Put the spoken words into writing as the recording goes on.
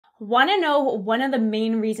Want to know one of the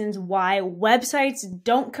main reasons why websites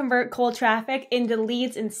don't convert cold traffic into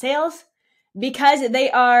leads and sales? Because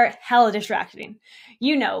they are hella distracting.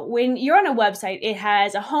 You know, when you're on a website, it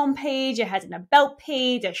has a home page, it has an about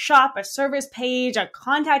page, a shop, a service page, a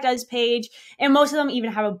contact us page, and most of them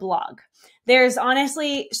even have a blog. There's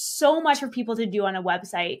honestly so much for people to do on a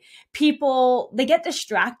website. People, they get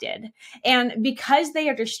distracted. And because they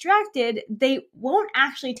are distracted, they won't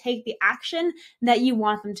actually take the action that you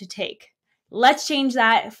want them to take. Let's change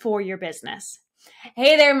that for your business.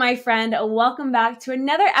 Hey there, my friend. Welcome back to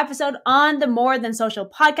another episode on the More Than Social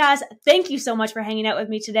podcast. Thank you so much for hanging out with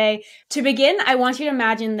me today. To begin, I want you to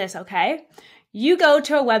imagine this, okay? You go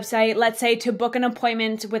to a website, let's say to book an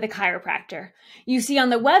appointment with a chiropractor. You see on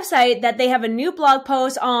the website that they have a new blog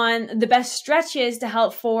post on the best stretches to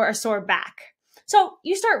help for a sore back. So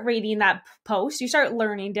you start reading that post, you start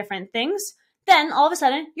learning different things. Then all of a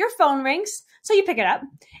sudden, your phone rings, so you pick it up.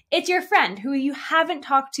 It's your friend who you haven't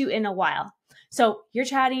talked to in a while. So you're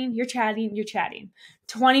chatting.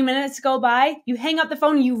 20 minutes go by, you hang up the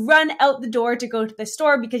phone, you run out the door to go to the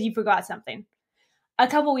store because you forgot something. A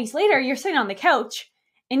couple weeks later, you're sitting on the couch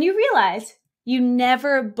and you realize you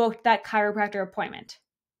never booked that chiropractor appointment.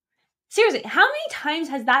 Seriously, how many times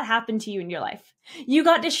has that happened to you in your life? You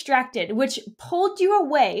got distracted, which pulled you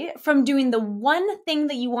away from doing the one thing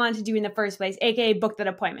that you wanted to do in the first place, aka book that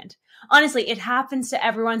appointment. Honestly, it happens to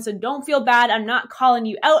everyone, so don't feel bad. I'm not calling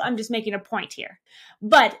you out. I'm just making a point here.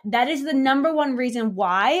 But that is the number one reason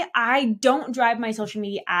why I don't drive my social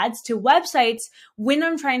media ads to websites when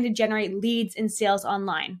I'm trying to generate leads and sales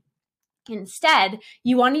online. Instead,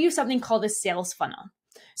 you want to use something called a sales funnel.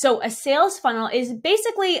 So a sales funnel is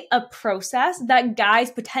basically a process that guides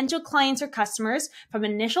potential clients or customers from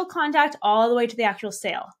initial contact all the way to the actual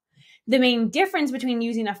sale. The main difference between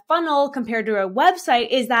using a funnel compared to a website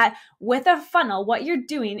is that with a funnel, what you're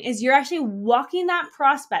doing is you're actually walking that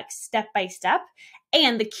prospect step by step.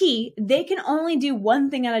 And the key, they can only do one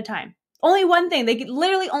thing at a time. Only one thing. They could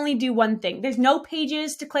literally only do one thing. There's no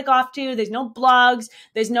pages to click off to. There's no blogs.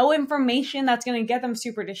 There's no information that's going to get them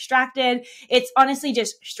super distracted. It's honestly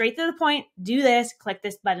just straight to the point. Do this, click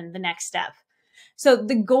this button, the next step. So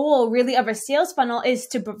the goal really of a sales funnel is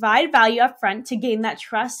to provide value up front to gain that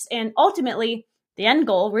trust. And ultimately, the end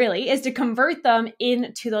goal really is to convert them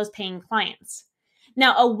into those paying clients.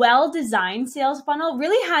 Now, a well-designed sales funnel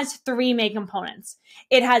really has three main components.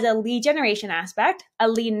 It has a lead generation aspect, a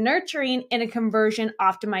lead nurturing, and a conversion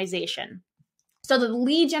optimization. So the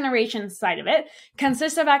lead generation side of it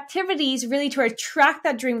consists of activities really to attract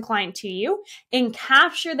that dream client to you and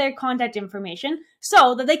capture their contact information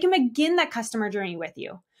so that they can begin that customer journey with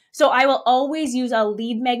you. So I will always use a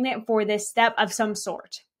lead magnet for this step of some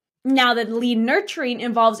sort. Now, the lead nurturing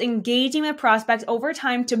involves engaging with prospects over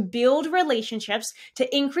time to build relationships,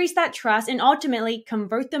 to increase that trust, and ultimately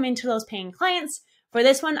convert them into those paying clients. For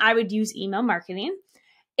this one, I would use email marketing.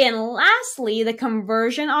 And lastly, the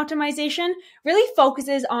conversion optimization really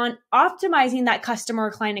focuses on optimizing that customer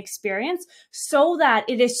or client experience so that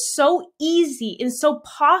it is so easy and so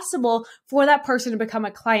possible for that person to become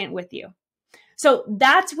a client with you. So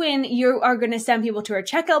that's when you are going to send people to a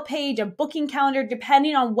checkout page, a booking calendar,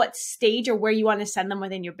 depending on what stage or where you want to send them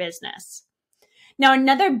within your business. Now,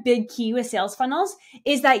 another big key with sales funnels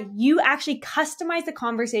is that you actually customize the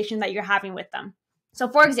conversation that you're having with them. So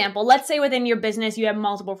for example, let's say within your business, you have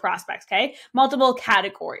multiple prospects, okay? Multiple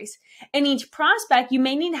categories. In each prospect, you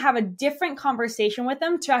may need to have a different conversation with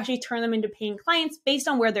them to actually turn them into paying clients based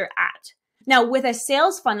on where they're at. Now, with a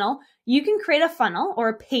sales funnel, you can create a funnel or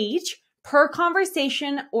a page per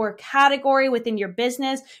conversation or category within your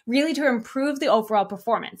business, really to improve the overall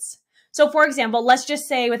performance. So for example, let's just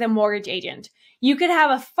say with a mortgage agent, you could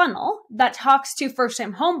have a funnel that talks to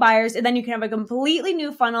first-time home buyers, and then you can have a completely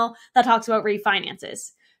new funnel that talks about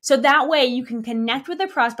refinances. So that way you can connect with the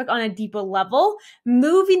prospect on a deeper level,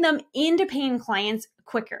 moving them into paying clients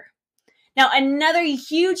quicker. Now, another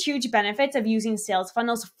huge benefit of using sales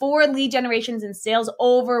funnels for lead generations and sales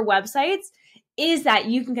over websites is that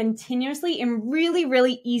you can continuously and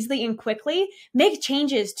really easily and quickly make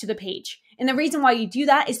changes to the page. And the reason why you do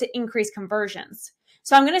that is to increase conversions.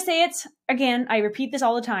 So I'm going to say it again, I repeat this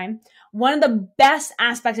all the time. One of the best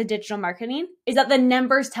aspects of digital marketing is that the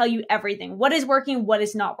numbers tell you everything. What is working, what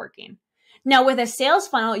is not working. Now with a sales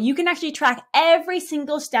funnel, you can actually track every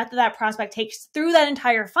single step that prospect takes through that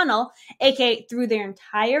entire funnel, aka through their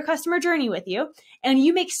entire customer journey with you, and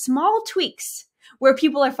you make small tweaks where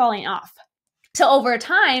people are falling off. So over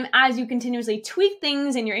time, as you continuously tweak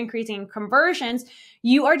things and you're increasing conversions,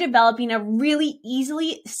 you are developing a really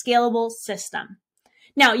easily scalable system.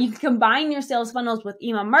 Now, you can combine your sales funnels with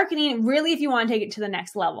email marketing, really, if you want to take it to the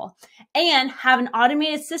next level, and have an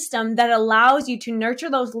automated system that allows you to nurture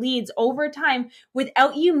those leads over time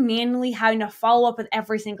without you manually having to follow up with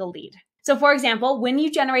every single lead. So for example, when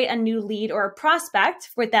you generate a new lead or a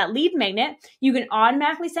prospect with that lead magnet, you can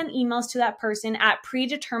automatically send emails to that person at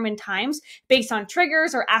predetermined times based on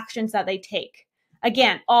triggers or actions that they take.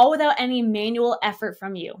 Again, all without any manual effort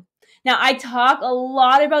from you. Now, I talk a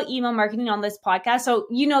lot about email marketing on this podcast, so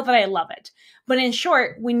you know that I love it. But in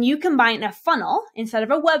short, when you combine a funnel instead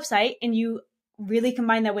of a website and you really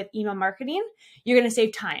combine that with email marketing, you're going to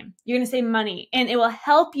save time, you're going to save money, and it will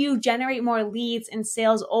help you generate more leads and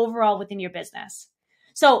sales overall within your business.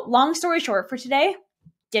 So long story short for today,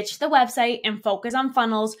 ditch the website and focus on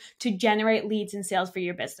funnels to generate leads and sales for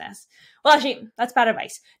your business. Well, actually, that's bad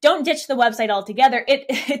advice. Don't ditch the website altogether.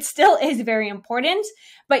 It still is very important,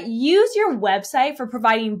 but use your website for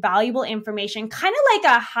providing valuable information, kind of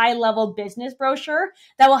like a high-level business brochure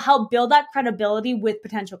that will help build that credibility with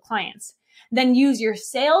potential clients. Then use your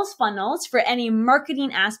sales funnels for any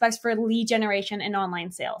marketing aspects for lead generation and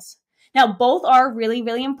online sales. Now, both are really,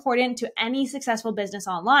 really important to any successful business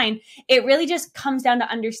online. It really just comes down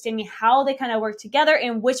to understanding how they kind of work together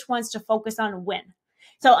and which ones to focus on when.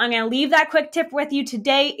 So I'm going to leave that quick tip with you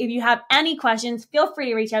today. If you have any questions, feel free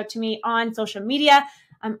to reach out to me on social media.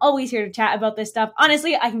 I'm always here to chat about this stuff.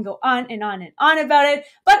 Honestly, I can go on and on and on about it,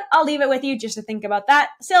 but I'll leave it with you just to think about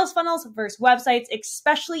that. Sales funnels versus websites,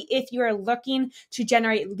 especially if you are looking to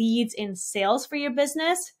generate leads in sales for your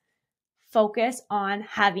business. Focus on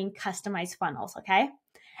having customized funnels, okay?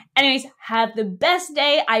 Anyways, have the best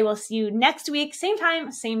day. I will see you next week. Same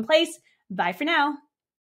time, same place. Bye for now.